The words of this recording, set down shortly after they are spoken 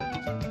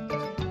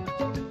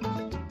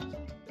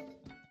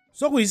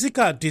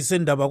Sokuyisikhathi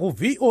sendaba ku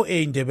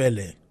VOA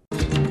Ndebele.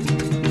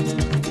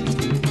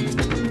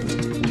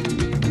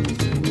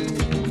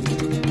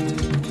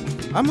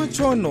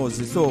 Amatshono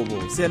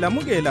zihlobo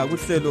siyalamukela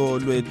kuhlelo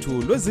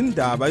lwethu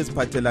lwezindaba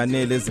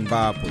eziphathelane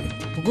leZimbabwe.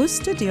 Ku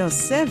Studio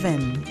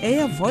 7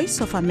 Air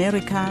Voice of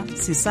America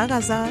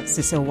sisakaza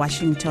sise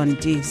Washington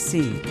DC.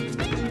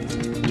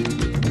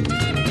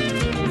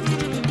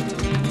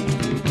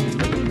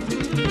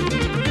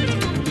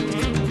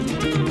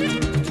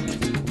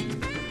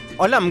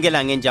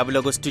 Olamukela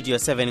ngenjabulo ku Studio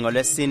 7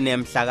 ngolwesine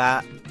mhla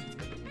ka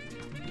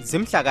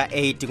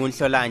 8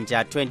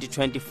 kuNhlolanja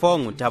 2024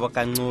 nguThabo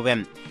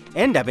Kancube.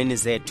 Endabeni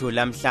zethu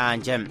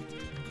lamhlanje.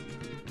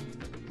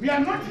 We are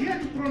not here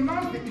to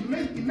pronounce the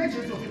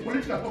emergence of a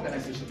political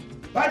organization,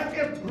 but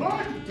a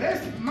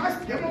broad-based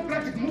mass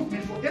democratic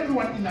movement for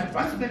everyone in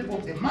advancement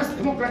of the mass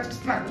democratic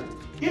struggle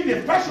in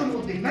the fashion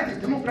of the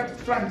United Democratic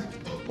Front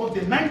of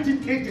the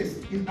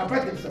 1980s in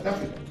apartheid South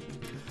Africa.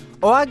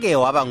 Owake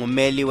waba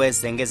ngumeli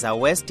wezengeza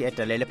West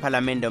edalele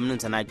parliament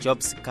umnumzana Job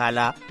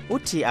Sikhala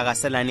uthi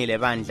akaselanile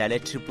bandla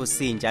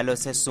le-CCC njalo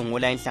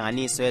sesungula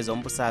inhlanganiso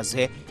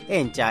yezombusazwe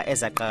entsha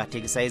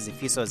ezaqhakathekisa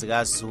izifiso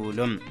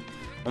zikaZulu.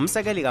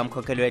 Umsekeli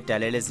kamkhokheli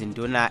wedalele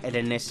ezinduna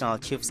ele-National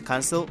Chiefs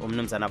Council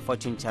umnumzana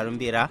Fortune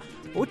Charumbira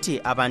uthi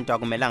abantu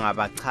akumelanga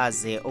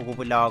bachaze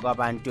ukubulawa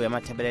kwabantu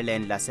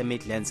emathebeleleni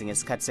lase-Midlands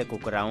ngesikhathi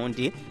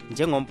segugurawundi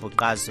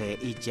njengombhuqazwe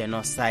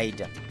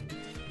i-genocide.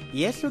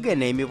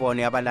 Yehlukene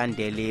imibono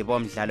yabalandeli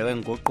bomdlalo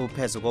wenguqu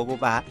phezu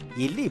kokuba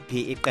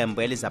yiliphi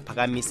iqembu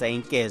elizaphakamisa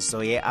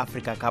inkezo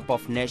ye-Africa Cup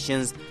of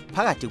Nations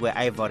phakathi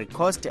kwe-Ivory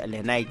Coast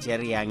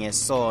le-Nigeria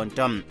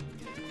ngesonto.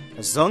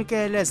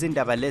 Zonke lezi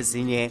ndaba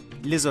lezinye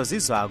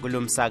lizozizwa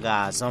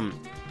kulomsakazo.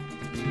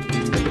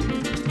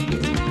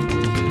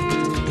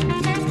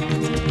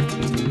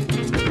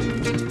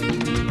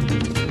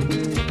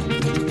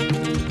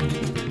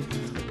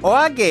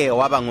 Owake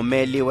waba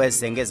ngumeli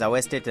wezengeza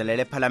West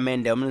edalele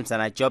parliament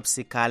umnumzana Job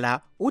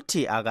Sikhala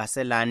uthi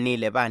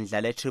akaselanile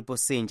bandla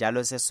le-CCC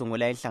njalo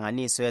sesungula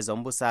inhlanganiso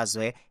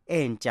yezombusazwe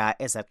entsha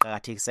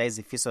ezaqhakathekisa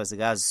izifiso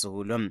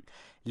zikaZulu.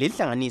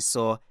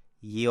 Linhlanganiso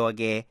yiyo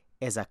ke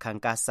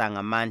ezakhankasa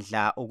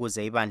ngamandla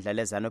ukuze ibandla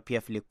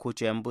leZANU-PF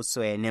likhutshwe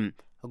embusweni.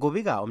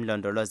 Kubika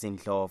umlondolozi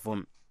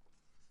Ndlovu.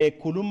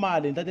 Ekhuluma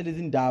lentatheli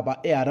izindaba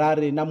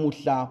eHarare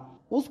namuhla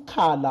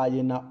uSikhala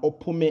yena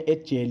ophume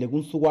ejele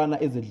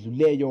kunsukwana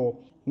ezedluleyo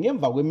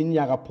ngemva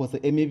kweminyaka phose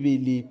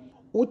emibili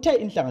uthe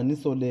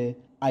inhlanganiso le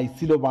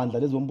ayisilo bandla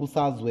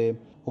lezombusazwe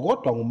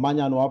kodwa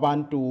ngumanyano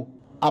wabantu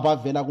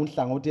abavela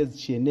kunhlangothi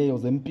ezitshiyeneyo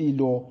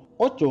zempilo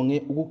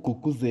ojonge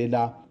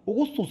ukugqugquzela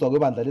ukususwa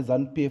kwebandla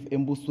leZANU-PF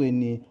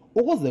embusweni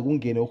ukuze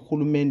kungene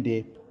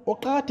uhulumende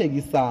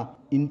oqhakathekisa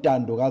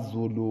intando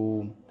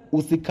kaZulu.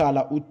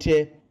 uSikhala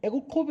uthe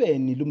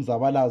ekuqhubeni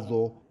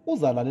lumzabalazo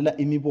uzalalela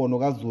imibono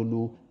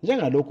kaZulu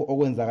njengalokho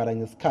okwenzakala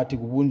ngesikhathi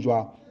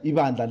kubunjwa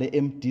ibandla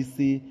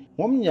le-MDC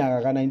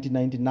ngomnyaka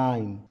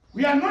ka-1999.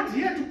 We are not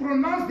here to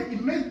pronounce the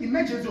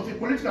emergence of a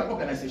political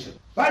organization,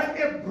 but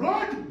a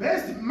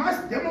broad-based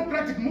mass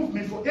democratic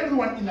movement for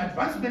everyone in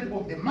advancement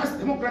of the mass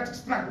democratic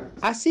struggle.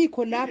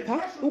 Asikho lapha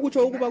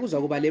ukutsho ukuba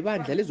kuza kuba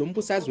lebandla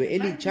lezombusazwe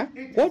elitsha,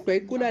 kodwa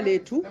iqula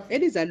lethu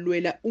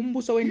elizalwela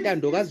umbuso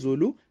wentando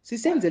kaZulu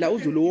sisenzela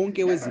uZulu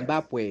wonke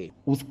weZimbabwe.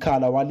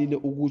 uSikhala walile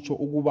ukutsho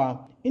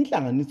ukuba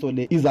inhlanganiso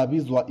le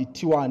izabizwa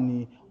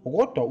ithiwani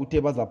kodwa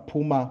uthe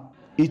bazaphuma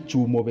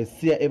ijumo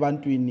besiya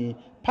ebantwini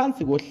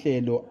phansi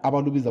kohlelo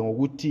abalubiza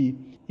ngokuthi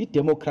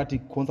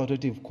i-Democratic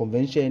Consultative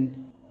Convention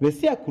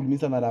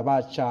besiyakhulumisana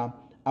labatsha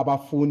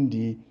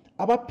abafundi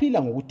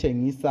abaphila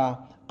ngokuthengisa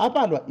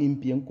abalwa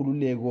impi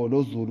yenkululeko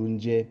loZulu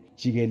nje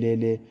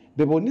jikelele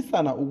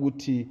bebonisana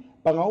ukuthi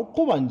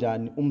bangawuqhuba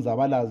njani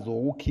umzabalazo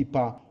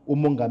wokukhipha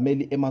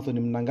umongameli Emmerson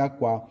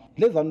Mnangagwa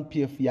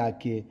leZANU-PF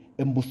yakhe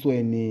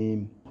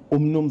embusweni.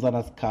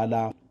 Umnumzana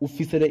Sikhala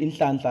ufisele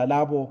inhlanhla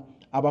labo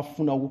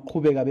abafuna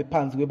ukuqhubeka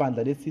bephansi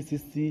kwebandla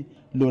le-CCC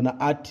lona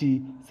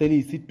athi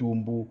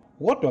seliyisidumbu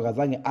kodwa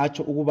kazange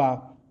atsho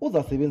ukuba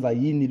uzasebenza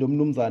yini lo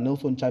mnumzana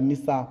Nelson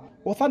Chamisa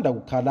osanda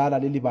kukhalala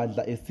leli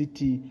bandla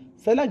esithi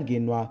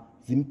selangenwa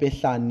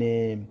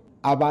zimpehlane.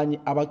 Abanye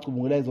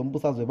abacubungula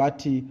izombusazwe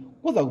bathi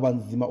kuza kuba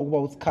nzima ukuba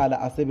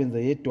uSikhala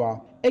asebenze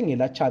yedwa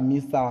engela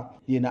Chamisa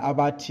yena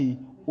abathi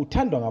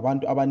uthandwa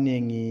ngabantu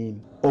abanengi.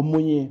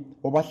 Omunye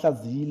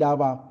wabahlaziyi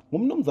laba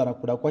ngumnumzana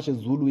Khulakwashe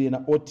Zulu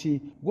yena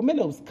othi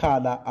kumele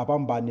uSikhala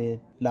abambane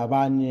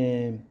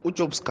labanye.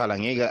 uJob Sikhala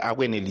ngeke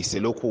akwenelise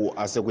lokhu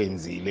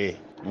asekwenzile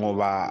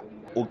ngoba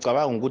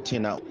ucabanga ukuthi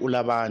yena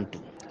ulabantu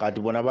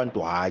kanti bona abantu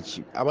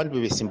hatshi abantu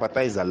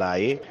bebesympathize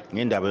laye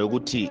ngendaba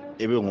yokuthi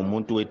ebe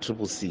ngumuntu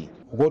we-CCC.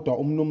 Kodwa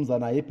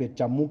umnumzana Herbert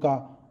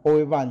Jamuka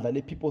owebandla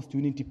le-People's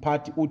Unity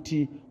Party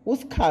uthi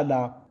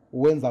uSikhala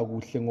wenza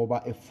kuhle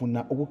ngoba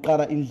efuna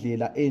ukuqala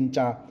indlela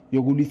entsha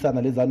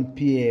yokulwisana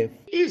leZANU-PF.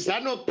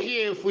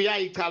 iZANU-PF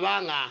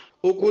yayicabanga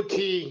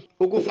ukuthi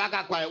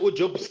ukufaka kwayo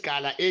uJob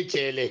Sikhala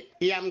ejele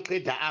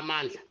iyamqeda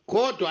amandla,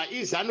 kodwa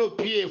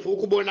iZANU-PF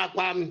ukubona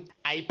kwami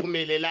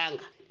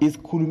ayiphumelelanga.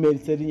 isikhulumeli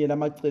selinye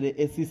lamacele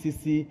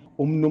e-CCC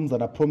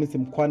umnumzana Promise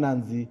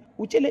Mkhwananzi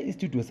utshele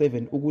iStudio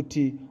 7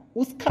 ukuthi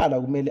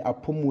uSikhala kumele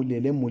aphumule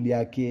lemuli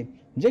yakhe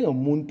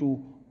njengomuntu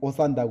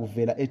osanda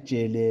kuvela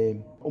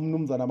ejele.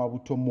 Umnumzana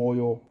Mabutho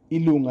Moyo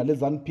ilunga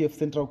leZANU-PF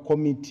Central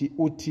Committee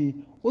uthi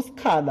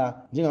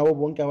uSikhala njengabo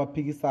bonke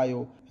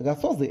abaphikisayo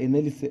akasoze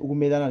enelise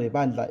ukumelana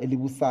nebandla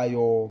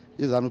elibusayo.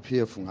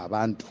 iZANU-PF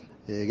ngabantu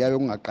kuyabe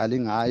kungaqali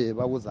ngaye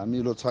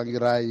bakuzamilo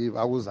Thwangirayi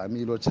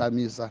bakuzamilo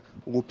Chamisa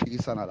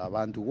ukuphikisana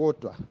labantu,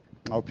 kodwa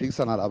xa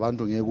uphikisana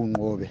labantu ngeke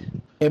unqobe.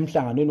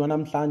 Emhlanganweni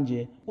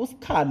wanamhlanje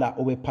uSikhala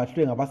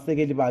obephahlwe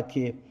ngabasekeli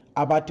bakhe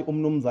abathi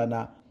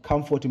umnumzana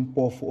Comfort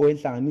Mpofu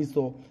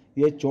owenhlanganiso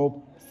yeJob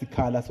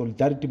Sikhala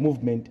Solidarity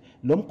Movement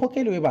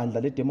lomkhokheli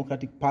webandla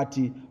leDemocratic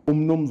Party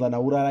umnumzana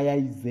Uraya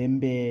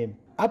Izembe.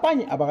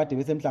 Abanye abakade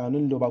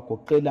besemhlanganweni lo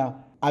bagoqela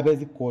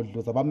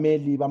abezigodlo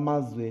zabameli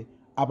bamazwe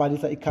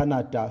abalisa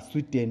iCanada,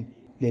 Sweden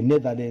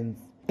leNetherlands,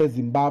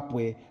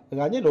 eZimbabwe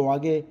kanye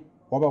lowake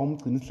waba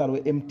ngumgcinisihlalo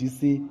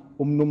weMDC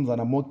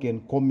umnumzana Morgan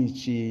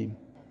Komichi.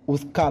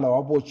 uSikhala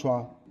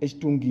wabotshwa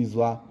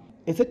esitungizwa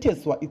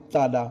esetheswa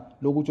icala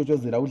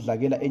lokutshotshozela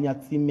udlakela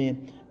eNyatsime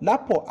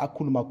lapho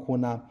akhuluma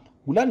khona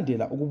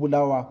kulandela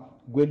ukubulawa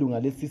kwelunga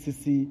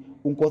le-CCC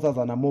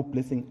unkosazana Mo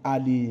Blessing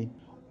Ali.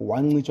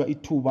 Wancitshwa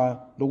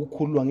ithuba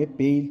lokukhululwa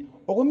ngebail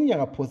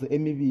okweminyaka phose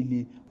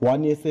emibili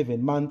 1 year 7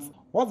 months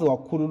waze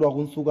wakhululwa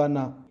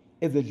kunsukana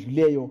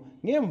ezedluleyo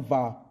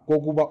ngemva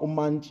kokuba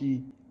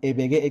uMantshi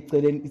ebeke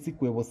eceleni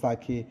isigwebo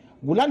sakhe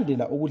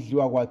kulandela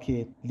ukudliwa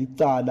kwakhe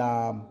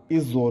licala.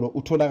 Izolo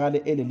utholakale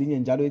elelinye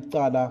njalo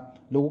icala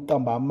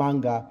lokuqamba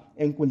amanga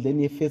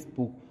enkundleni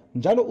yeFacebook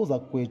njalo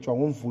uzagwetshwa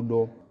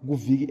ngoMvulo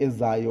kuviki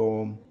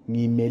ezayo.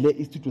 Ngimele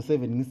iStudio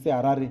 7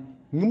 ngiseHarare,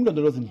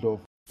 ngimlondolozi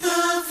Ndlovu.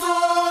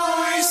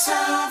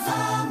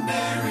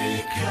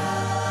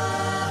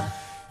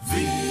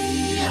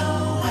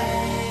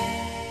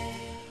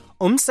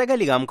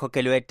 Umsekeli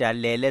kamkhokheli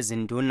wedale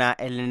lezinduna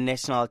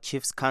ele-National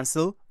Chiefs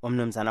Council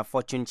umnumzana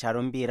Fortune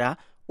Charumbira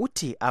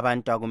uthi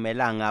abantu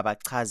akumelanga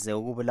bachaze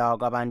ukubulawa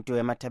kwabantu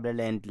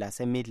eMatabeleland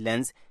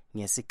lase-Midlands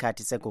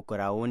ngesikhathi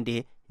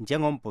segugurawundi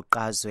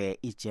njengombhuqazwe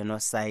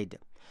i-genocide.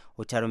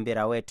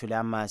 uCharumbira wethule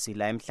amazwi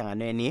la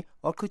emhlanganweni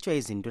oqhutshwe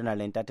izinduna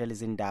lentatheli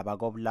izindaba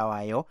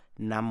kobulawayo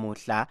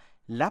namuhla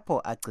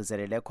lapho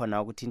agcizelele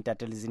khona ukuthi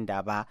intatheli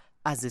izindaba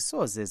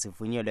azisoze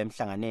zivunyelwe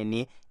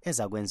emhlanganeni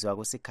ezakwenziwa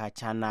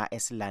kusikhatshana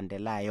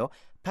esilandelayo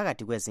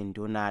phakathi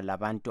kwezinduna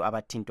labantu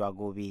abathintwa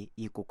kubi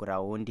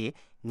igugurawundi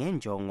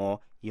ngenjongo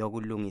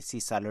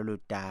yokulungisisa lolu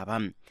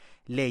daba.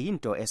 Le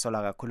yinto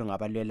esolwa kakhulu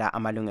ngabalwela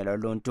amalungelo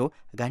oluntu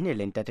kanye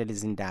lentatheli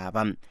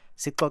izindaba.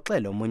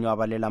 Sixoxele omunye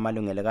wabalwela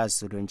amalungelo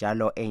kaZulu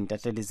njalo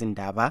eintatheli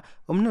izindaba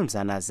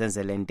umnumzana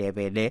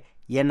zesiNdebele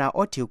yena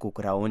othi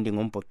igugurawundi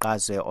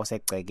ngumbhuqazwe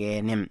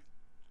osegcekeni.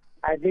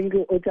 I think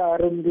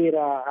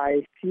uCharumbira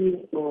I see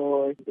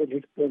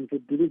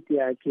responsibility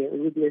yakhe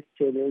ukuthi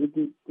lesitshele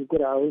ukuthi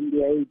kukurawundi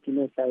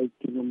yayi-genocide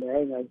noma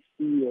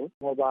yayingasiyo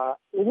ngoba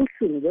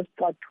ubuhlungu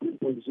besiqathu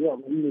buziwa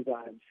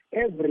ngumnikazi.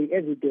 Every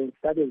evidence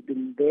that has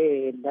been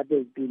there and that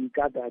has been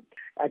gathered,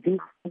 I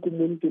think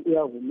umuntu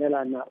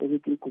uyavumelana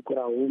ukuthi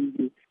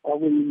igugurawundi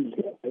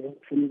kwakuyindlela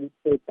yokufuna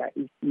ukuqeda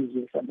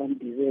isizwe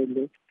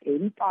samaNdebele.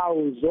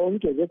 Impawu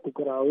zonke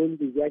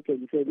zegugurawundi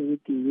ziyatshengisela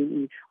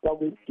ukuthi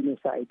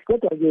kwakuyi-genocide.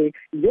 Kodwa-ke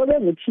njengoba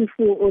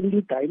enguchifu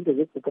olida into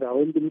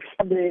zegugurawundi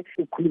mhlawumbe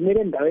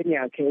ukhulumele endaweni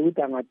yakhe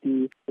ukuthi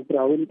angathi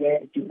igugurawundi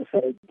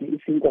yayi-genocide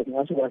isinkwa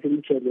zingaso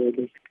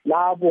kwasemtshelele.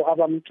 Labo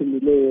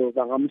abamgcinileyo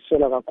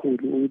bangamsola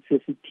kakhulu ukuthi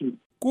sesithini.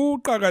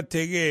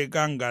 Kuqakatheke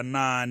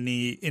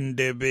kanganani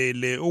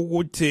Indebele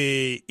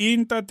ukuthi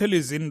intatheli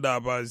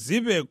izindaba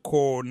zibe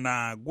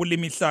khona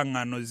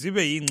kulemihlangano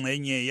zibe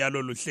yingxenye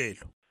yalolu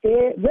hlelo?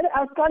 Vele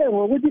aqale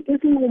ngokuthi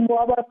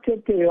isinqumo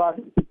abathethe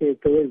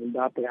wasiphethe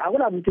weZimbabwe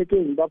akulamthetho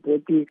weZimbabwe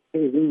othi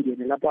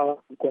ezingene lapha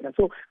khona,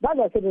 so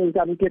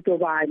bazasebenzisa umthetho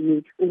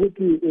bani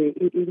ukuthi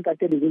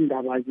intatheli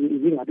izindaba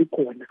zingabi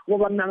khona.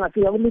 Ngoba mina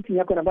ngafika kumithi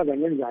yakhona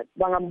bazangenzani,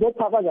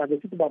 bangambopha bazabe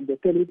sithi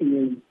bambethele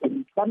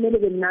ukuthi bamele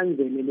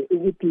benanzelele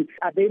ukuthi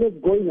are they not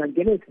going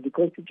against the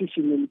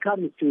constitution when it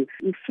comes to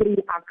free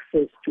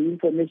access to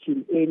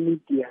information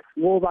media.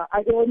 Ngoba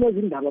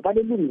onozindaba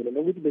balelungelo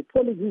lokuthi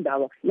bethole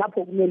izindaba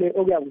lapho kumele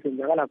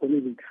okuyakuzenzakala khona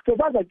izinto. So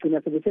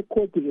bazagcina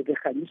sebesekhoti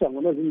behanjiswa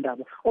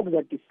ngonozindaba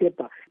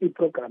okuzadisturba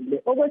iprogram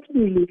le.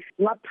 Okwesibili,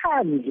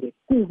 ngaphandle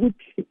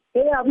kuyikuthi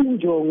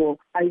eyabinjongo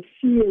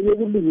ayisiye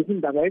yokulungisa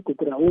indaba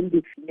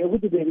yegugurawundi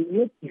ukuthi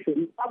bencedise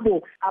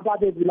labo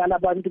ababebulala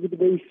abantu ukuthi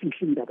beyifihle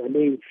indaba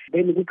leyo.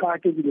 Then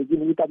kuqakathekile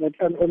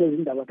ukuthi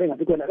onozindaba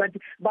bengabi khona kanti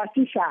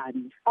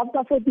basishane.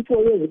 After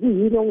 44 years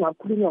kuyini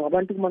okungakhulunywa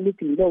ngabantu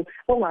kuma-meeting lawo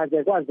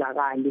ongaze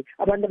kwazakale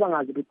abantu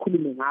abangazi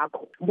bekhulume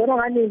ngakho. Mbona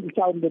ngani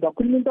mhlawumbe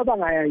bakhuluma into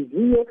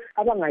abangayaziyo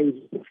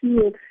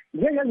abangayizisiyo.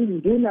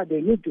 Njengezinduna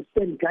they need to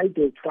stand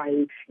guided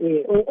by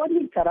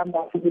only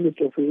Taramba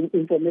Ministry of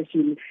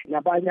Information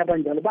nabanye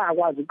abanjalo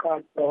bayakwazi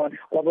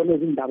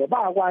wabonozindaba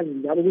bayakwazi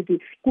njalo ukuthi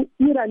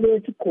ku-era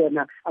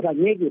lesikhona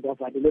abangeke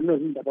bavalele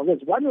nozindaba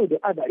because one of the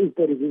other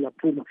izitori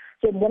zizaphuma.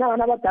 So mbona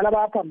abantu abadala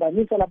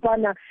bayaphambanisa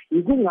laphana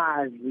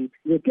yikungazi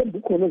nethemba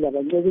ukhona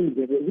ozabanceka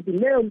indlebe ukuthi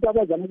leyo nto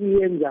abazama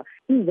ukuyenza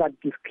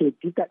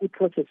izadiscredita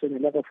iprocess yona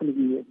labafuna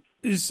ukuyenza.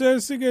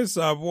 Sesike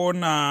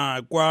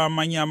sabona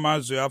kwamanye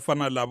amazwe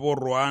afana labo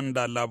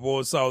Rwanda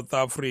labo South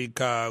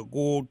Africa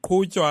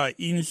kuqhutshwa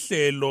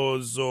inhlelo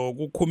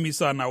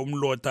zokukhumisana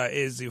umlotha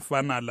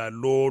ezifana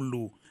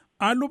lalolu.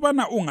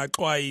 Alubana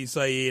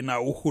ungaxwayisa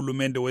yena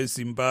uhulumende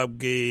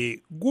weZimbabwe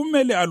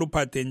kumele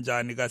aluphathe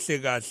njani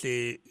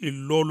kahle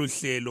lolu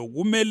hlelo,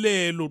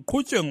 kumele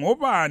luqhutshwe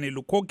ngobani,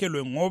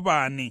 lukhokhelwe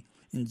ngobani,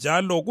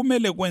 njalo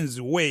kumele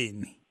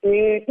kwenziweni?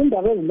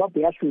 Indaba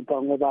eZimbabwe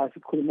yahlupha ngoba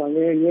sikhuluma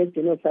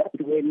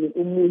nge-genocide when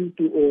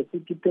umuntu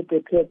sithi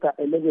perpetrator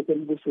eleke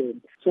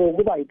embusweni, so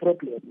kuba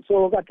yi-problem.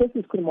 So khathesi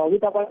sikhuluma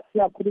ukuthi abantu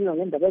siyakhuluma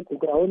ngendaba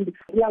eground,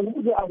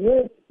 uyakuze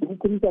angeke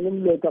ukukhulumisana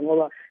umlotha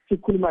ngoba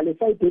sikhuluma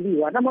le-side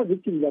eliyi-one,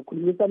 ama-victims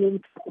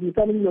akhulumisana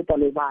umlotha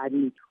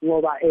lobani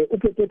ngoba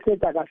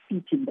uperpetrator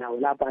kafithi ndawo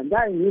lapha.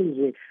 Njani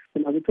ngizwe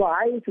kuthiwa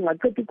hayi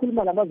singaqeda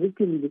ukhuluma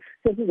lama-victims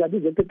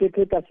sesizabiza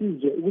eperpetrator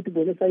sizwe ukuthi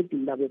bona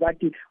esayidini labo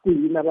bathi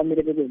kuyini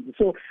abamele bekwenze.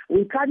 So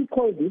we can't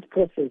call this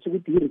process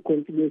ukuthi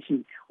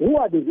yi-reconciliation. Who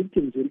are the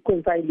victims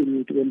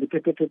reconciling it when the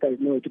perpetrator is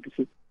nowhere to be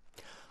seen?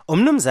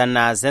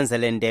 Umnumzana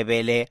Zenzele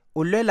Ndebele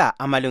ulwela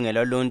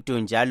amalungelo oluntu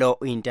njalo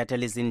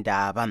uyintatheli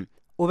izindaba.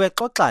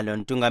 Ubexoxa lo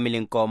Ntungamili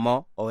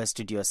Nkomo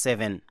oweStudio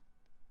 7.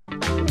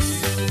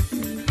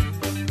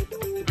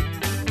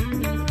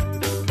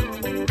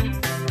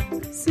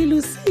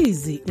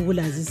 Silusizi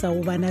ukulazisa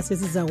ubana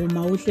sesiza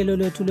kuma uhlelo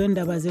lwethu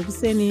lwendaba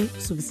zekuseni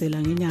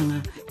kusukisela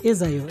ngenyanga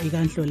ezayo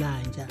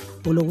ekanhlolanja.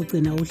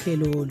 Olokugcina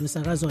uhlelo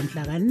lusakazwa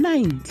mhla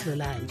ka-9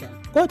 Nhlolanja.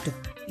 Kodwa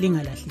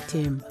lingalahli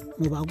ithemba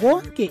ngoba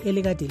konke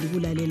elikade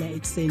likulalela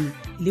ekuseni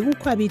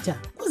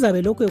likukhwabitha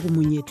kuzabe lokho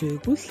ekumunyethwe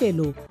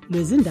kuhlelo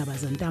lwezindaba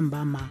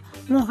zantambama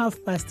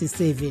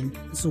ngo-7:30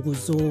 nsuku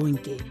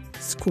zonke.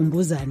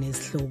 Sikhumbuzane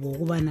sihlobo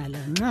ukubana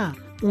lanxa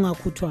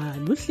ungakhuthwa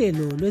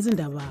luhlelo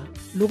lwezindaba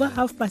luka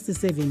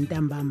 7:30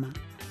 ntambama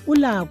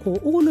ulakho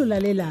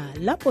ukululalela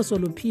lapho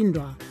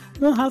soluphindwa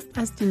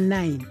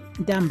ngo-9:30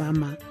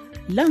 ntambama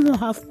la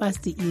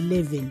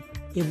ngo-11:30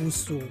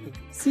 ebusuku.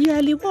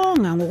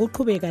 Siyalibonga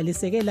ngokuqhubeka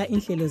lisekela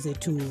inhlelo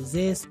zethu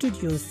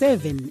zeStudio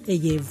 7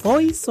 eye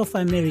Voice of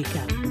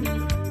America.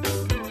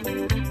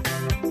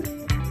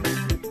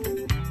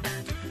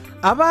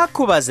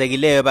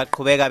 Abakhubazekileyo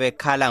baqhubeka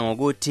bekhala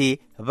ngokuthi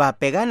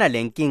babhekana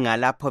lenkinga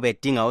lapho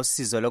bedinga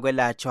usizo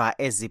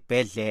lokwelatshwa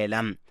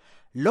ezibhedlela.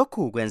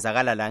 Lokhu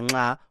kwenzakala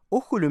lanxa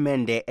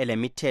uhulumende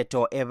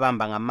elemithetho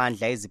ebamba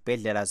ngamandla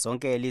izibhedlela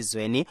zonke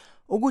elizweni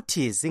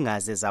ukuthi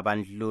zingaze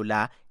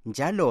zabandlula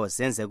njalo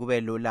zenze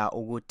kube lula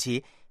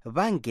ukuthi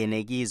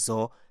bangene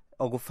kizo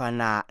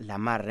okufana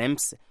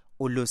lama-ramps.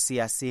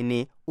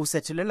 uLuciasini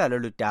usethulela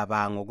lolu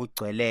daba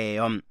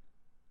ngokugcweleyo.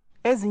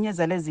 Ezinye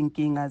zalezi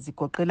nkinga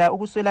zigoqela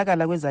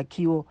ukuswelakala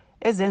kwezakhiwo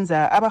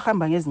ezenza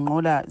abahamba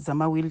ngezinqola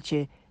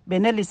zama-wheelchair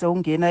benelise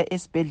ukungena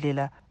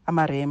esibhedlela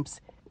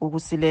ama-ramps,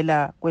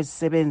 ukusilela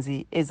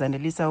kwezisebenzi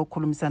ezanelisa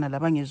ukukhulumisana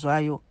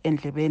labangezwayo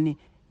endlebeni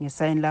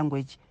nge-sign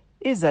language,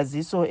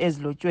 izaziso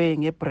ezilotshwe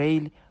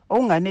ngebraille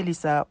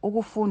okunganelisa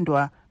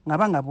ukufundwa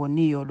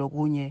ngabangaboniyo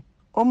lokunye.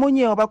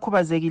 Omunye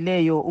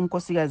wabakhubazekileyo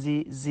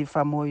unkosikazi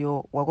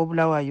Zifamoyo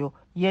wakobulawayo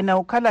yena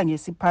ukhala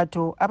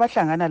ngesiphatho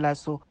abahlangana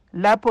laso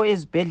lapho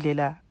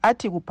ezibhedlela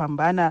athi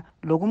kuphambana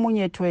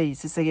lokumunyethwe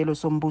yisisekelo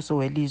sombuso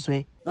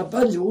welizwe.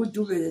 Ngaphandle ukuthi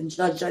ube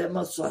lenhlanhla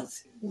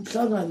yamaswazi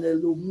uhlangane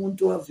lo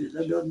muntu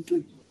wavela lento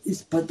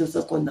isiphatho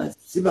sakhona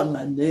siba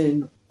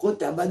nganeno,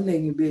 kodwa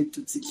abaningi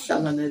bethu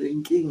sihlangana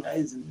lenkinga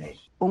eziningi.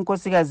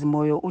 Unkosikazi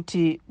Moyo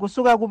uthi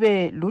kusuka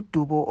kube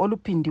ludubo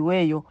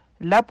oluphindiweyo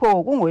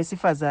lapho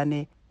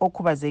kungowesifazane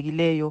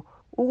okhubazekileyo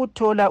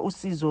ukuthola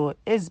usizo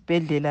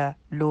ezibhedlela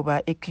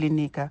loba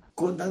eklinika.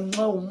 Khona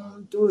nxa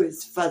umuntu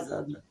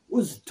wesifazana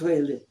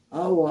uzithwele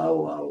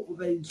hawu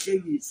ube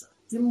inhlekisa,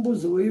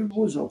 imbuzo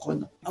uyibuzwa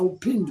khona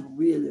awuphindi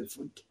ubuyele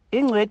futhi.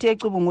 Ingcwethi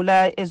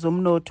ecubungula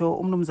ezomnotho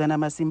umnumzana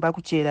Masimba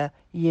Kutshela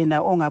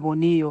yena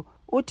ongaboniyo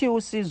uthi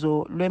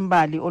usizo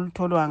lwemali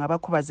olutholwa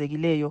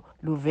ngabakhubazekileyo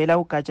luvela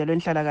ugatsha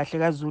lwenhlalakahle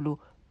kaZulu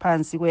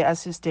phansi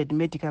kwe-Assisted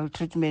Medical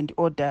Treatment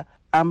Order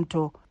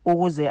AMTO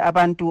ukuze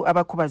abantu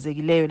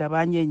abakhubazekileyo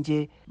labanye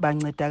nje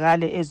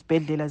bancedakale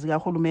ezibhedlela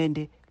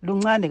zikahulumende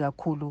luncane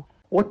kakhulu.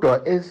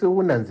 Kodwa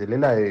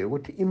esikunanzelelayo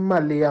ukuthi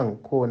imali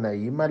yangikhona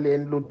imali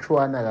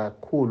enlutshwana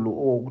kakhulu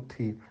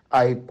ukuthi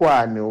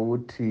ayikwani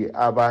ukuthi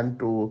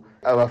abantu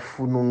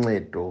abafuna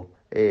uncedo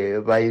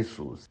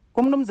bayizuze.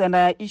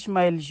 Umnumzana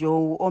Ishmael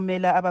Joe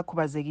omela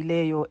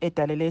abakhubazekileyo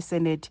edalele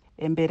Senate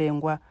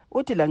eMberengwa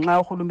uthi lanxa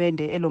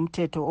uhulumende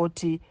elomthetho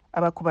othi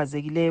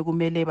abakhubazekileyo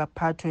kumele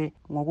baphathwe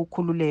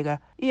ngokukhululeka,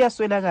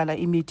 iyaswelakala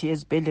imithi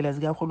ezibhedlela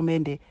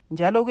zikahulumende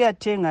njalo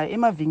kuyathenga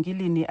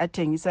emavinkilini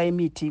athengisa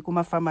imithi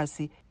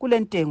kumafamasi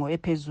kulentengo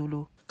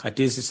ephezulu.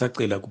 khathesi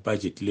sacela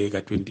kubudget le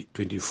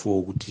ka-2024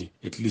 ukuthi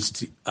at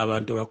least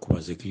abantu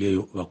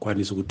abakhubazekileyo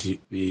bakwanise ukuthi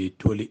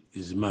bethole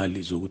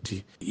izimali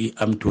zokuthi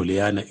i-amtho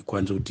leyana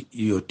ikwanise ukuthi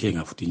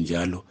iyothenga futhi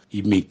njalo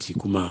imithi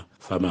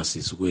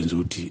kuma-pharmacies ukwenza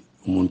ukuthi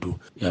umuntu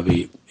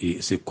yabe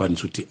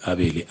sekwanisa ukuthi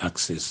abe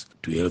le-access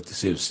to health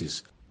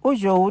services.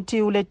 ujo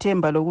uthi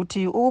ulethemba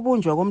lokuthi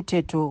ukubunjwa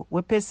komthetho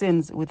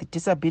we-Persons with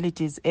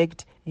Disabilities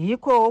Act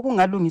yikho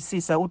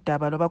okungalungisisa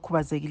udaba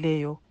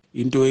lwabakhubazekileyo.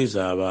 Into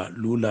ezaba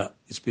lula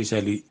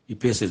especially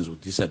i-Persons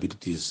with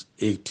Disabilities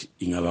Act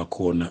ingaba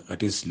khona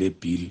kathesi le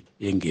bill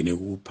engene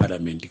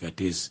ku-parliament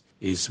kathesi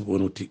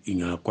esibona ukuthi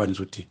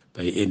ingakwanisa ukuthi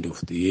by end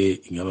of the year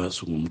ingaba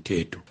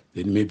sungumthetho,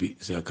 then maybe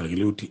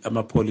siyakhangela ukuthi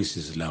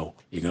ama-policies lawo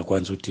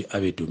ingakwanisa ukuthi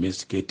abe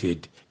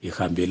domesticated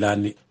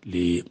ihambelane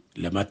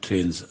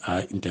lama-trends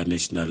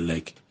international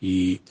like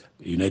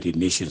i-United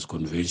Nations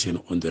Convention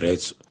on the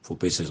Rights for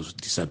Persons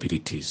with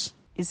Disabilities.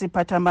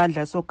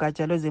 Isiphathamandla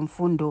sogatsha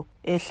lwezemfundo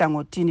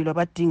ehlangothini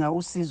lwabadinga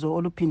usizo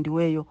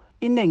oluphindiweyo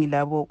iningi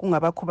labo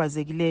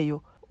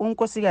kungabakhubazekileyo.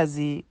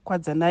 Unkosikazi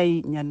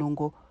Khwadzanayi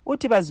Nyanungo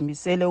uthi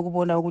bazimisele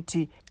ukubona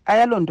ukuthi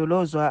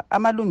ayalondolozwa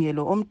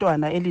amalungelo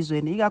omntwana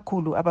elizweni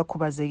ikakhulu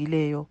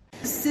abakhubazekileyo.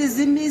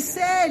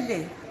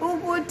 Sizimisele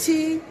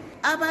ukuthi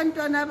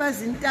abantwana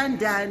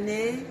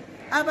abazintandane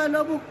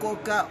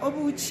abalobugoga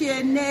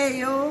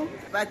obutshiyeneyo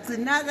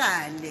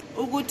bagcinakale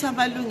ukuthi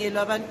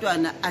amalungelo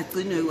abantwana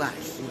agcinwe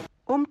kahle.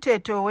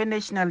 Umthetho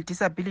we-National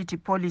Disability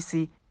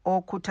Policy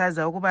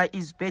okhuthaza ukuba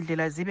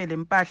izibhedlela zibe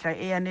lempahla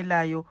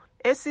eyanelayo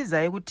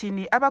esiza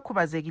ekuthini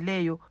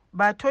abakhubazekileyo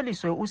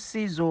batholiswe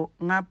usizo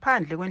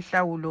ngaphandle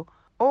kwenhlawulo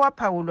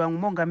owaphawulwa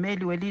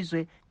ngumongameli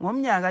welizwe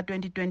ngomnyaka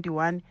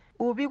 2021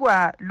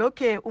 ubikwa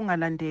lokhe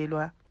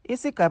ungalandelwa.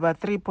 Isigaba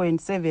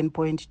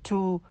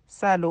 3.7.2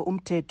 salo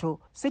umthetho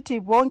sithi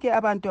bonke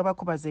abantu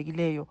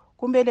abakhubazekileyo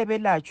kumele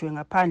belatshwe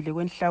ngaphandle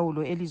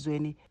kwenhlawulo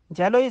elizweni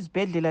njalo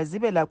izibhedlela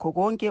zibe lakho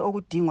konke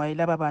okudingwa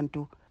yilaba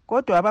bantu.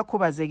 Kodwa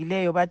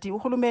abakhubazekileyo bathi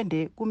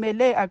uhulumende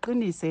kumele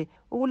aqinise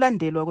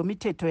ukulandelwa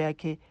kwemithetho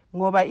yakhe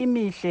ngoba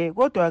imihle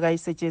kodwa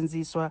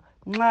akayisetshenziswa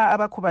nxa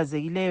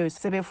abakhubazekileyo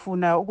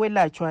sebefuna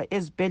ukwelatshwa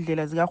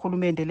ezibhedlela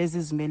zikahulumende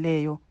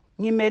lezizimeleyo.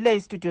 Ngimele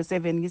iStudio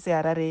 7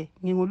 ngiseHarare,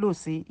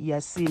 ngingulusi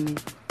Yasini.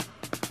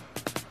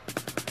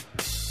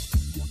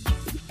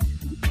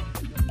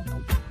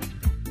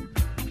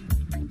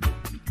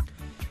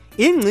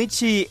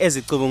 Ingcithi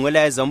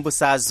ezicubungula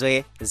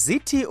ezombusazwe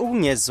zithi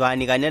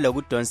ukungezwani kanye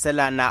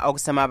lokudonselana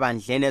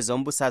okusemabandleni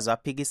ezombusazwe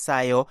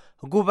aphikisayo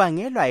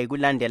kubangelwa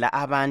yikulandela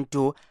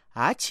abantu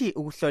hathi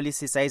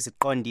ukuhlolisisa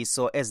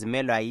iziqondiso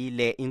ezimelwa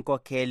yile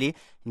inkokheli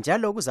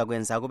njalo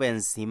kuzakwenza kube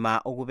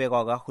nzima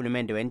ukubekwa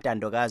kahulumende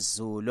wentando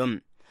kaZulu.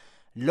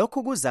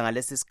 Lokhu kuza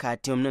ngalesi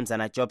sikhathi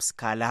umnumzana Jobs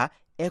Khala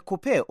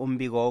ekhuphe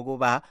umbiko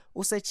wokuba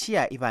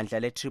usechiya ibandla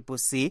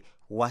le-CCC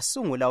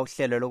wasungula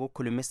uhlelo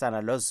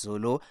lokukhulumisana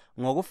loZulu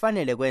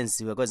ngokufanele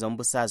kwenziwe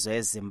kwezombusazwe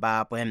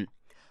eZimbabwe.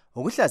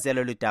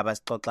 Ukuhlaziyela ludaba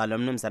sixoxa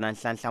lomnumzana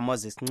Nhlanhla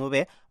Moses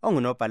Ncube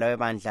ongunobhala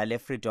webandla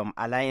le-Freedom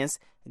Alliance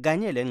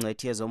kanye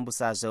lengcethi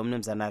yezombusazwe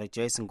umnumzana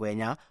Rejoice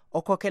Ngwenya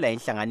okhokhela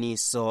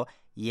inhlanganiso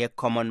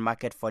ye-Common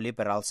Market for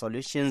Liberal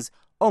Solutions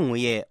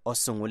onguye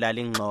osungula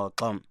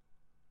lingxoxo.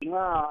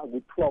 Nxa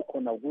kuthiwa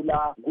khona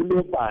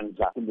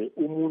kulebandla kumbe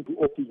umuntu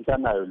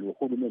ophikisanayo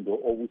lohulumende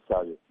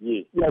obusayo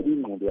iyabe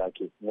ingqondo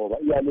yakhe ngoba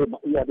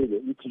iyabe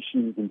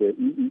le-institution kumbe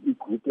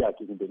igroup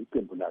yakhe kumbe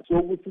iqembu lakhe. So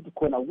ukuthi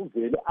khona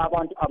kuvele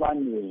abantu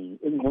abaningi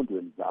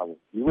engqondweni zabo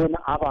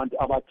yibona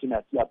abantu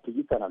abathina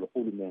siyaphikisana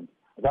lohulumende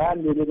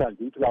bayanelela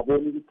nje ukuthi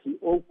babone ukuthi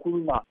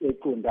okhuluma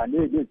eqondane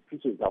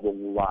lezifiso zabo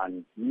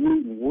ngubani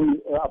nguye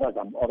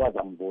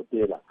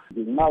abazamvotela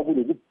ngenxa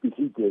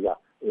kulokubhidlizeka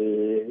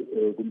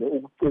kumbe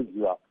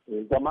ukuceziwa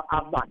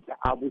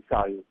kwama-amandla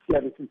abusayo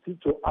siyabe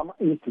sisitsho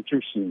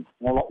ama-institutions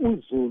ngoba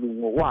uZulu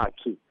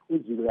ngokwakhe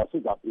uZulu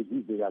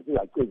kasezabhidlizeka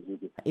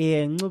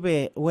sezacezuke.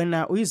 Ncube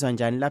wena uyizwa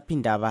njani lapha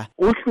indaba?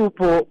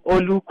 Uhlupho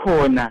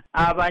olukhona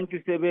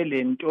abantu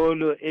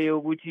sebelentolo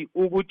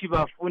eyokuthi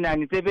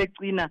bafunani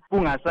sebecina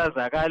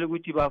kungasazakala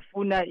ukuthi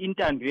bafuna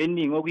intando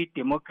yeningi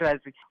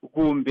okuyidemocracy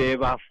kumbe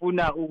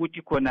bafuna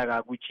ukuthi khona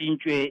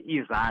kakutshintshwe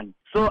izanu.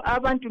 So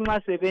abantu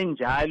nxa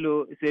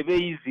sebenjalo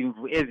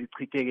sebeyizimvu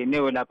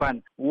ezichitekeneyo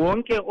laphana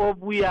wonke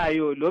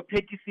obuyayo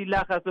lophethe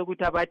isilaha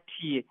sokuthi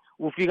abathiye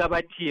ufika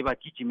abathiye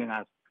bagijime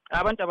ngazo.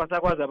 Abantu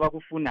abasakwazi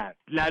abakufunayo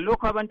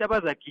lalokho abantu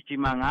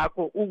abazagijima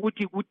ngakho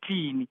ukuthi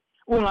kuthini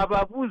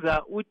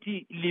ungababuza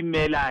uthi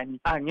limelani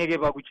angeke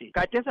bakutshela.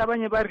 Khathesi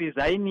abanye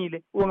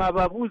baresigninile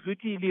ungababuza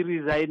uthi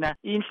liresigna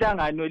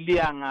inhlangano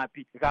liya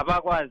ngaphi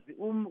kabakwazi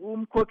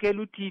umkhokheli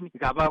uthini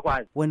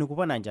kabakwazi. Wena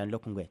ukubona njani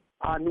lokho Ngwenya?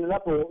 Mina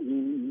lapho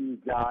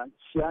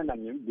ngiyashiyana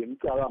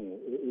ngemicabango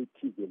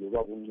ethize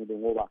lokwakuncube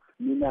ngoba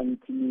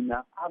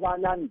mina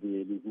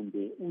abalandeli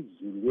kumbe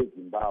uZulu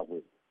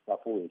weZimbabwe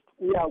bafowethu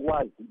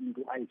uyakwazi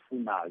into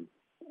ayifunayo.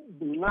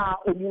 Nxa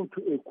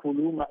umuntu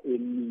ekhuluma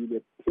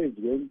emile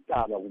phezu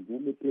kwentaba kumbe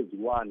ume phezu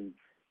kwani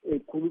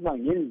ekhuluma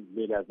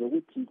ngendlela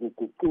zokuthi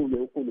kuguqule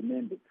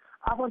uhulumende,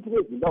 abantu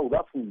beZimbabwe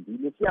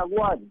bafundile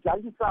siyakwazi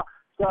jalisa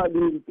sale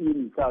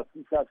empini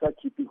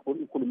sakhipha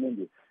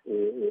uhulumende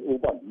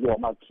obandlululo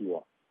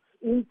wamakhiwa.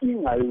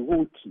 Inkinga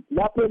yokuthi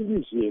lapho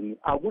elizweni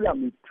akula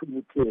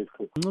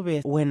mithetho.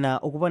 Ncube,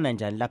 wena ukubona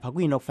njani lapha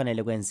kuyini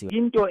okufanele kwenziwe?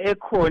 Into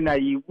ekhona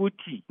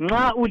yikuthi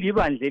nxa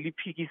ulibandla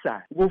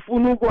eliphikisayo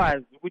kufuna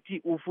ukwazi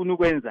ukuthi ufuna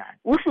ukwenzani.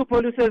 Uhlupho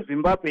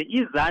oluseZimbabwe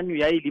izanu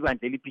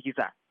yayilibandla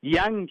eliphikisayo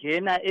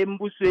yangena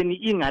embusweni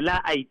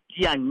ingala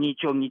idea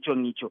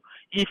ngitsho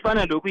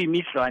ifana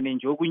lokuyimidlwane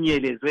nje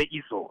okunyelezwe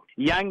izolo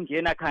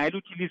yangena khangela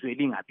ukuthi ilizwe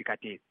lingaphi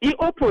khathesi.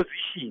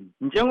 I-opposition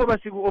njengoba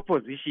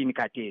siku-opposition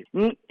khathesi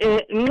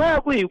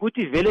nxa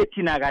kuyikuthi vele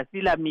thina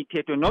kasila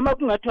mithetho noma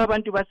kungathiwa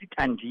abantu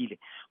basithandile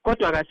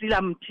kodwa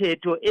kasila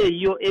mthetho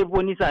eyiyo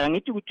ebonisayo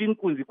ngithi ukuthi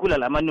inkunzi ikhula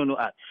lamanono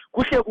ayo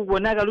kuhle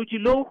kubonakala ukuthi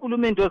lo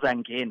uhulumende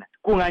ozangena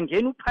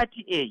kungangena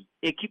uParty A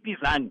ekhipha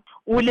izanu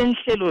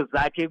ulenhlelo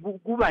zakhe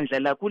kubandla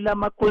la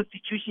kulama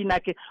constitution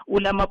akhe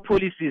ulama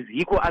policies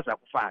yikho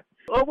azakufaka.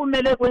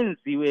 Okumele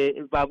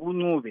kwenziwe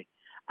babuncube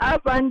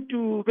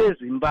abantu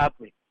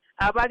beZimbabwe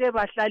abake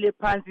bahlale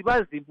phansi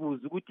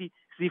bazibuza ukuthi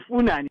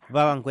sifunani.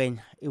 Baba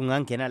Ngwenya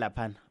ungangena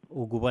laphana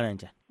ukubona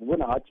njani?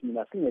 Ngibona ngathi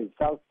mina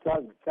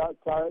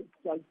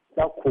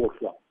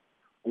sakhohlwa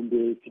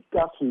kumbe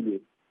sikasule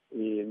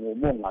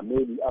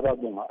ngomongameli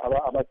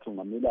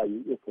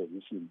abathungamelayo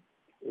i-opposition.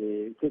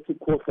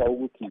 Sesikhohlwa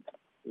ukuthi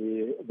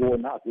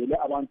bona vele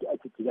abantu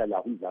athithila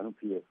la kumzana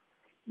PF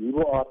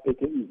yibo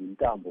abaphethe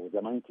izintambo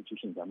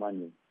zama-institutions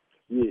amaningi.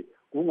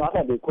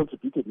 Kungaba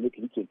be-contributed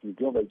negligence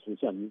njengoba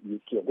i-institution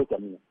yikhiwa kodwa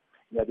mina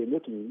ngiyabe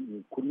nothi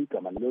ngikhuluma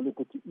igama lelo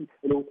ukuthi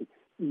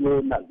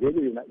yona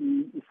vele yona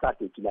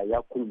i-strategy la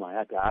yakhuluma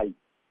yathi hayi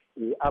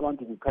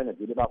abantu kukhanya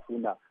vele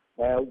bafuna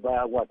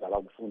bayakwazi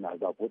abakufunayo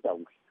bavota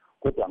kuhle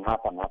kodwa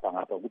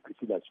ngapha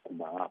kuphisila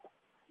sikhumba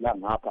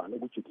ngapha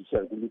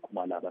nekujudicial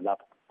kulikhuma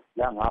lapha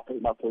la ngapha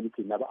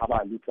emapolitiki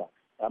abalisa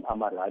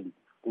amarali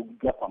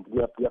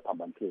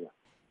kuyaphambaniseka.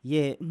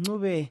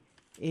 Ncube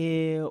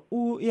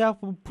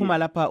uyaphuma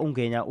lapha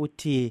ungenya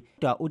uthi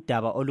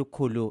udaba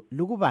olukhulu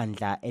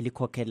lukubandla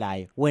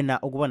elikhokhelayo, wena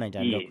ukubona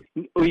njani lokho?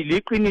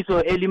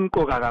 Liqiniso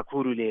elimqoka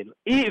kakhulu lelo.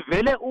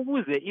 Ivele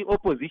ukuze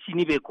i-opposition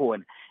ibe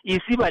khona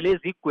isiba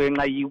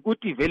lezigwenqa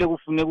yikuthi vele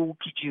kufuneka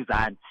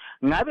ukukhitshizana.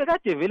 Ngabe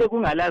kade vele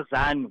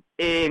kungalazanu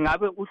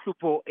ngabe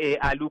uhlupho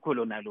alukho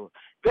lona lo.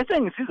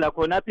 Bese ngisiza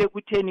khona apha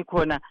ekutheni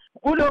khona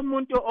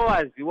kulomuntu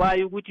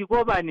owaziwayo ukuthi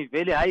kobani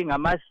vele hayi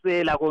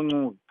ngamasela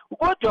koNcube.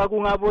 Kodwa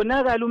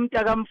kungabonakala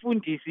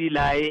umntakamfundisi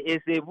laye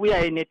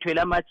esebuya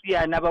enethwela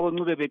amasiyana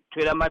abakoNcube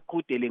bethwela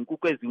amaqhude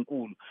lenkukhu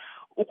ezinkulu.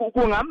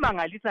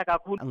 Kungamangalisa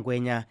kakhulu.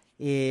 Ngwenya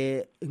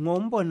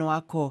ngombono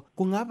wakho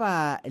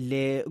kungaba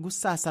le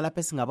kusasa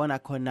lapho singabona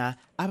khona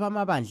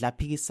abamabandla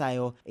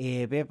aphikisayo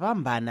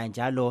bebambana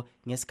njalo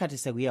ngesikhathi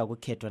sekuya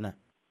ukukhethwa na?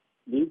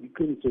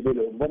 Liqiniso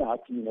lelo ngibona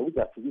ngathi mina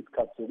kuzafika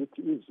isikhathi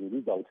sokuthi izulu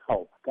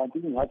izawuthawula kanti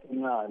kungathi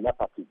nxa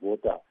lapha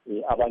sivota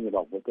abanye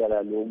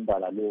bavotela lo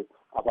mbala lo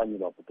abanye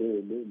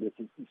bavotele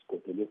lesi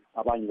isigodelo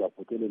abanye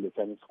bavotele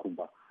lesana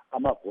isikhumba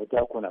amavoti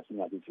akhona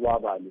singabe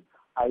siwabale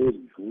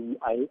ayedluli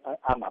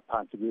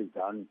angaphansi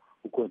kwezanu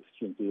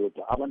uconstituency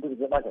yodwa abantu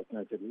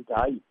bazathina ukuthi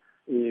hayi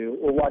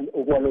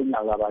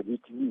okwalonyaka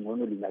bakithi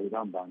ingcono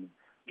lingalibambani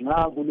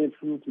nxa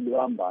kulefuthu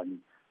libambani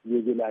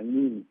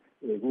yekelanini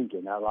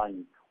kungena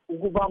abanye.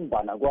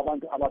 Ukubambana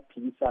kwabantu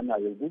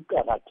abaphikisanayo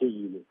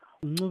kuqakathekile.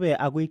 Ncube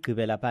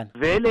akuyigqibe laphana.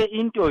 Vele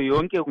into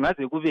yonke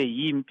kungaze kube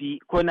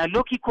yimpi khona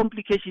lokho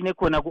i-complication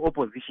ekhona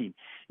ku-opposition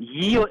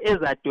yiyo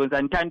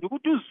ezadonsa. Ngithanda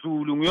ukuthi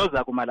uZulu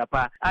nguyoza kuma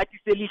lapha athi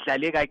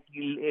selidlale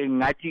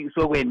ngathi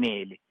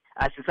sokwenele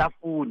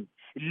asisafuni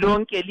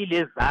lonke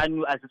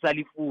lilezanu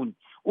asisalifuni.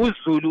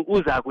 uZulu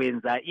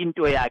uzakwenza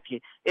into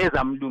yakhe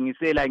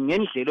ezamlungisela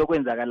ngendlela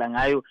okwenzakala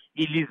ngayo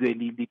ilizwe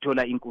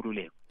lithola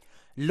inkululeko.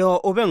 Lo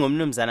ube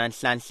ngumnumzana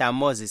Nhlanhla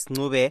Moses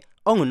Ncube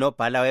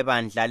ongunobhala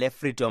webandla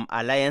le-Freedom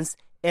Alliance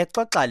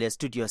exoxa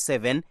le-Studio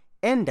 7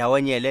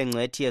 endaweni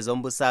lengcwethi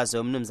yezombusazwe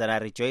umnumzana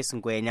Rejoice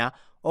Ngwenya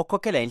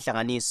okhokhela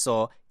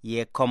inhlanganiso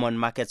ye-Common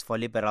Markets for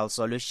Liberal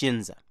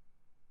Solutions.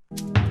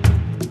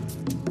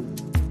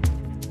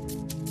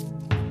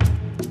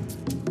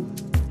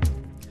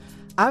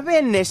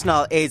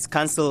 Abe-National AIDS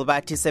Council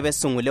bathi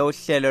sebesungule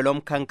uhlelo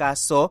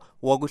lomkhankaso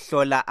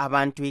wokuhlola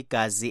abantu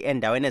igazi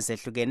endaweni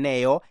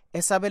ezehlukeneyo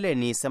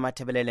esabelweni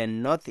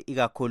semathebeleleni North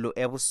ikakhulu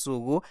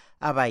ebusuku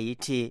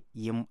abayithi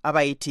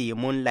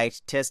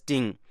yi-moonlight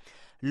testing.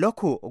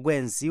 Lokhu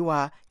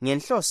kwenziwa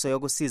ngenhloso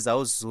yokusiza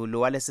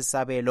uZulu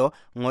walesisabelo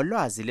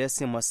ngolwazi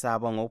lwesimo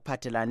sabo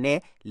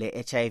ngokuphathelane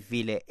le-HIV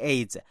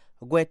le-AIDS.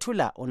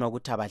 Kwethula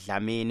uNokuthaba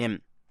Dlamini.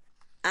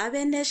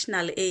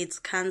 Abe-National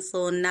AIDS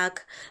Council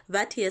NAC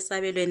bathi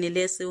esabelweni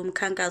lesi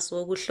umkhankaso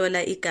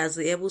wokuhlola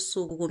igazi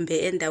ebusuku kumbe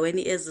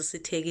endaweni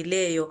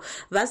ezisithekileyo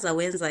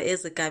bazawenza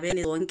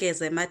ezigabeni zonke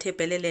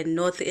zemathebeleleni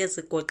North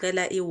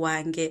ezigoqela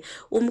iWange,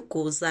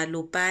 uMguza,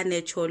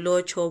 Lupane,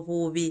 Cholocho,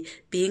 Bubi,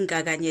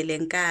 Binga kanye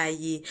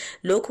leNkayi.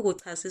 Lokhu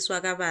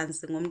kuchasiswa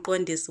kabanzi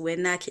ngumqondisi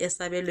weNAC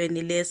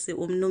esabelweni lesi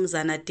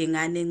umnumzana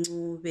Dingane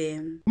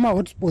Ncube.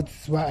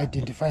 Hotspots wa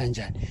identify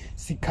njani?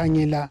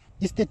 Sikhangela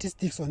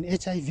statistics on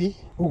HIV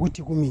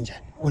ukuthi kumi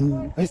njani,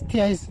 on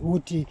STIs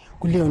ukuthi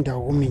kuleyo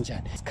ndawo kumi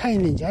njani.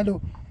 Sikhangele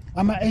njalo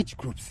ama-age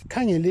groups,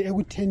 sikhangele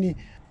ekutheni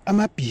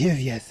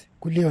ama-behaviors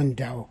kuleyo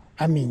ndawo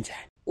ami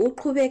njani.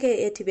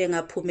 Uqhubeke ethi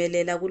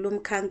bengaphumelela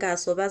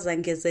kulomkhankaso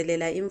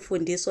bazangezelela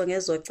imfundiso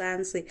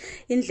ngezocansi,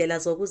 indlela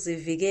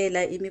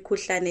zokuzivikela,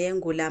 imikhuhlane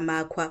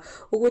yengulamakhwa,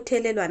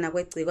 ukuthelelwana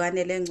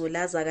kwegcikwane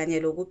lengculaza kanye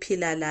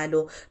lokuphila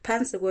lalo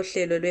phansi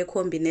kohlelo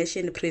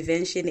lwe-Combination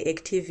Prevention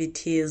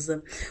Activities.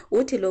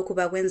 Uthi lokhu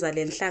bakwenza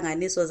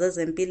lenhlanganiso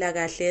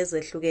zezempilakahle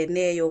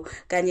ezehlukeneyo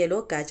kanye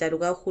logatsha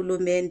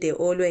lukahulumende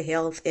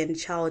olwe-Health and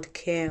Child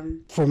Care.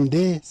 From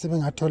there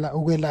sebengathola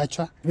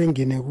ukwelatshwa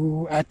bengene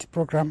ku-art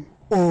program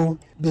o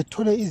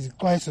bethole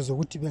izixwayiso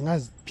zokuthi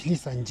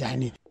bengaziphilisa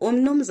njani.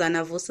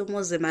 Umnumzana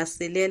Vusumuzi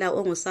Masilela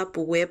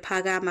ongusabhuku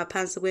ephakama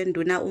phansi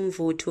kwenduna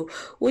umvuthu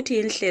uthi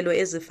inhlelo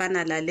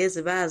ezifana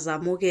lalezi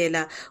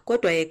bayazamukela,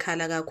 kodwa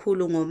ekhala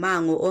kakhulu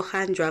ngomango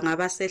ohanjwa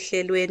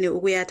ngabasehlelweni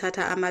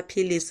ukuyathatha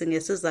amaphilisi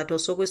ngesizathu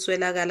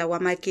sokuswelakala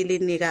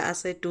kwamakilinika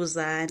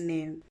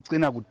aseduzane.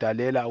 Cina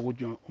kudalela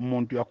ukuthi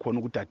umuntu yakhona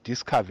ukuthi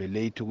adiscover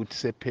late ukuthi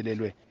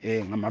sephelelwe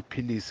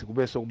ngamaphilisi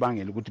kube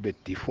sokubangela ukuthi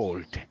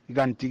be-default.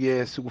 Kanti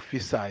ke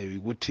sikufisayo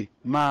ukuthi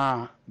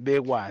ma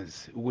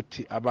bekwazi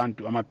ukuthi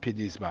abantu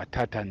amaphilisi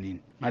bathatha nini,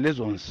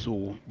 ngalezo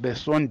nsuku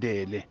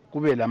besondele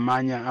kube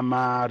lamanye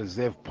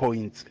ama-reserve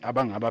points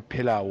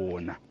abangabaphela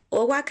wona.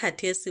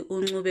 Okwakhathesi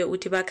uNcube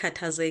uthi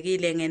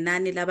bakhathazekile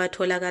ngenani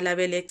labatholakala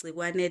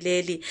belegcikwane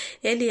leli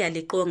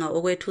eliyaliqonga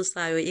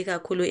okwethusayo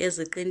ikakhulu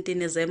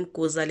eziqintini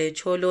zemguza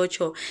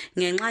lecholotsho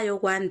ngenxa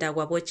yokwanda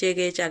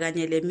kwabotsheketsha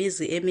kanye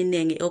lemizi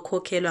eminingi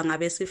okhokhelwa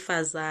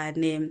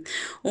ngabesifazane.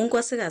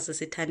 Unkosikazi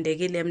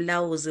Sithandekile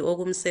Mlawuzi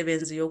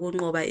okumsebenzi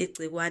yokunqoba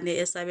igcikwane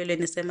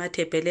esabelweni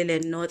seMathebhelele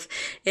North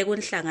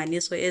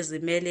ekunhlanganiso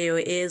ezimeleyo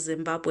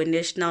eZimbabwe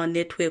National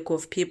Network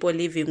of People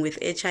Living with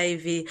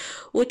HIV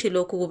uthi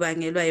lokhu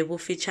kubangelwa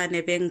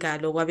ubufitshane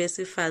bengalo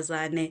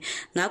kwabesifazane,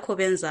 ngakho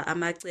benza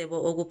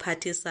amacebo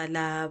okuphathisa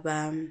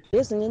laba.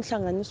 Ezinye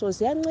inhlanganiso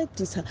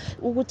ziyancedisa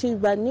ukuthi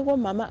banike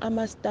omama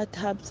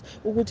ama-startups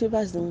ukuthi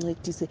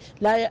bazincedise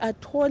laye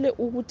athole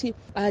ukuthi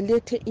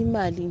alethe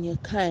imali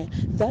ngekhaya.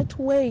 That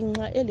way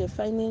nxa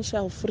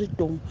ele-financial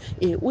freedom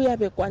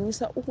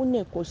uyabekwanisa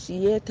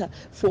ukunegotiate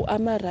for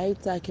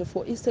ama-rights akhe,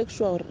 for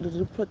i-sexual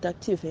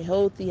reproductive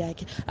health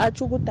yakhe.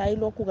 Atsho ukuthi hayi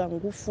lokhu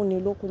kangikufuni,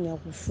 lokhu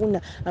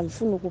ngiyakufuna,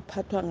 angifuni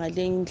ukuphathwa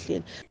ngale indlela.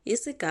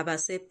 Isigaba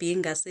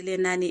sebhinga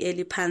silenani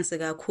eliphansi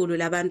kakhulu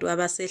labantu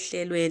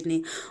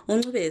abasehlelweni.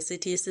 uNcube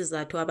esithi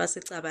isizathu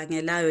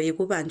abasicabangelayo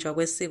yikubanjwa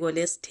kwesiko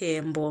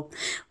lesithembo.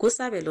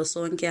 Kusabelo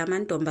sonke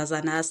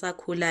amantombazana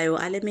asakhulayo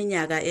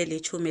aleminyaka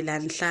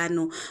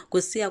eli-15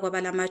 kusiya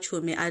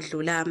kwabalamachumi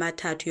adlula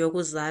 3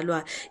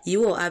 yokuzalwa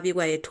yiwo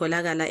abikwa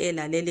etholakala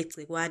elaleli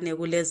gcikwane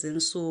kulezi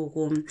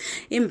nsuku.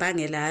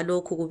 Imbangela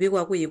yalokhu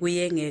kubikwa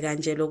kuyikuyengeka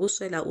nje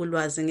lokuswela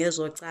ulwazi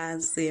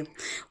ngezocansi.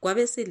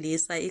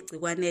 Kwabesilisa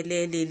igcikwane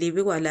leli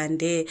libikwa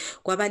lande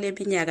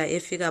kwabaleminyaka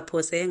efika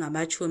phose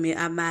engamachumi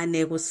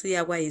 4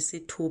 kusiya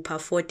kwayisithupha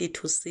 40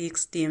 to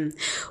 60.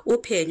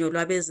 Uphenyo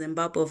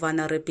lwabeZimbabwe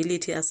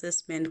Vulnerability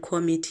Assessment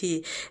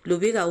Committee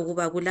lubika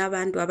ukuba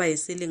kulabantu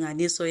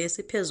abayisilinganiso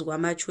esiphezulu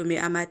kwamachumi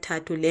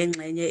 3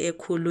 lengxenye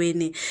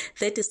ekhulwini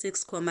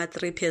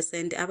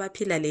 36.3%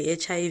 abaphila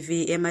le-HIV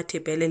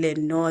eMathebhelele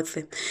North.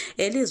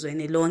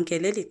 Elizweni lonke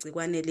leli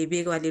gcikwane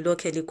libikwa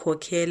lilokhe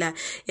likhokhela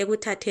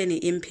ekuthatheni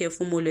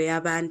imphefumulo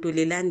yabantu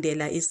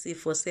lilandela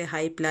isifo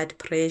se-high blood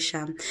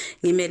pressure.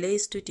 Ngimele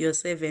iStudio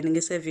 7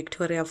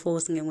 ngise-Victoria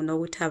Falls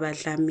nginguNokuthaba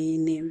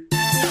Dlamini.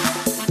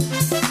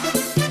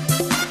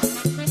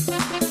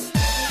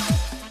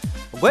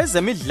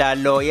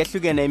 Kwezemidlalo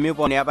yehlukene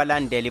imibono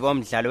yabalandeli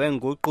bomdlalo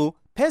wenguqu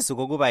phezu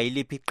kokuba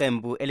yiliphi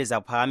iqembu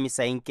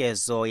elizaphakamisa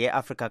inkezo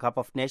ye-Africa Cup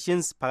of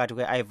Nations phakathi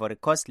kwe-Ivory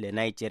Coast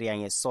le-Nigeria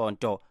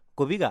ngesonto,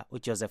 kubika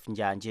uJoseph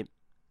Njanji.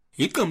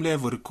 Iqembu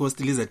le-Ivory Coast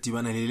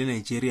lizadibana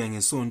le-Nigeria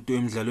ngesonto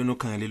emidlalweni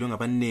okhangelelwe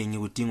ngabanengi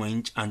kudingwa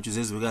intshantshu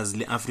zezwekazi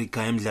le-Africa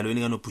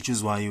emidlalweni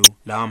kanobhutshuzwayo.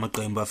 Lawa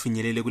maqembu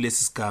afinyelele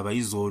kulesi sigaba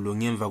izolo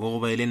ngemva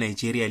kokuba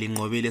ile-Nigeria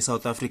linqobele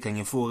e-South Africa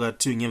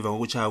nge-4-2 ngemva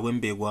kokuchaya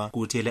kwembekwa,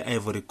 kuthi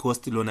ele-Ivory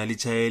Coast lona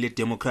lichaye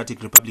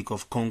le-Democratic Republic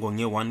of Congo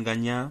nge-1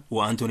 kanya.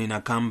 U-Anthony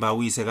Nakamba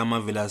uyise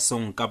kaMavela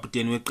Song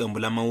kapteni weqembu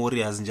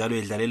lama-Warriors njalo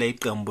edlalela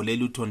iqembu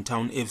le-Luton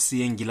Town FC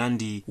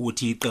eNgilandi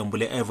uthi iqembu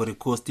le-Ivory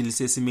Coast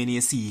lisesimeni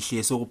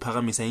esihle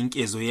sokuphakamisa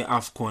inkezo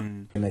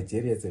ye-AFCON.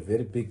 Nigeria is a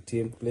very big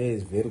team,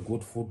 plays very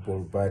good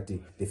football, but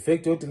the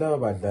fact that laba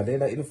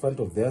badlalela in front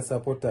of their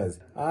supporters,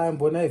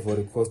 mbona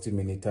Ivory Coast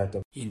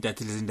minitata.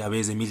 Intatheli zindaba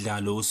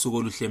ezemidlalo usuku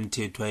oluhle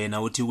mthethwa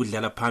yena uthi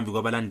ukudlala phambi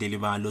kwabalandeli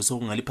balo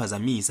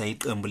sokungaliphazamisa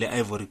iqembu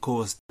le-Ivory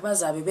Coast.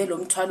 Bazabe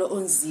belomthwalo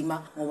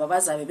onzima ngoba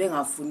bazabe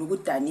bengafuni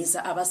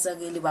ukudanisa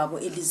abasakeli babo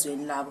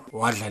elizweni labo.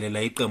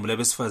 Wadlalela iqembu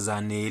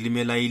labesifazane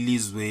elimela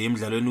ilizwe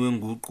emidlalweni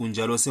wenguqu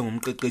njalo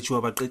sengumqeqeshi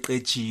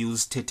wabaqeqeshi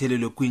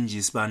uSithethelelwe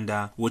Quinjies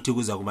Banda uthi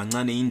kuza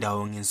kubancane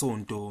indawo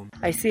ngesonto.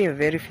 I see a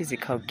very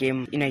physical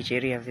game in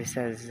Nigeria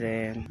versus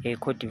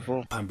Cote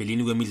d'Ivoire.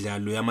 Phambilini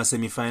kwemidlalo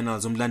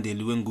yama-semifinals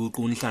umlandeli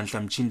wenguqu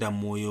uNhlanhla Mchinda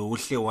Moyo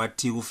uhle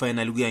wathi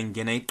kufinal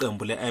kuyangena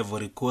iqembu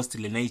le-Ivory Coast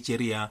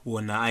le-Nigeria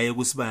wona aye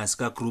kusibaya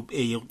sika-Group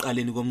A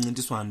ekuqaleni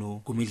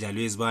komncintiswano.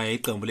 Kumidlalo yezibaya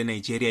iqembu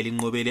le-Nigeria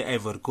linqobe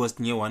le-Ivory Coast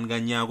nge-1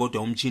 kanya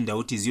kodwa uMchinda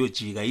uthi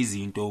ziyojika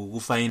izinto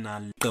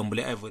kufinal. Iqembu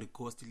le-Ivory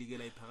Coast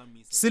likela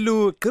iphakamisa.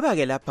 Silugqiba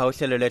ke lapha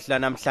uhlelo lwethu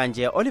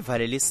namhlanje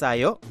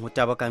olivalelisayo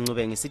ngutabo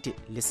kancube ngisithi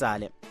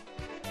lisale.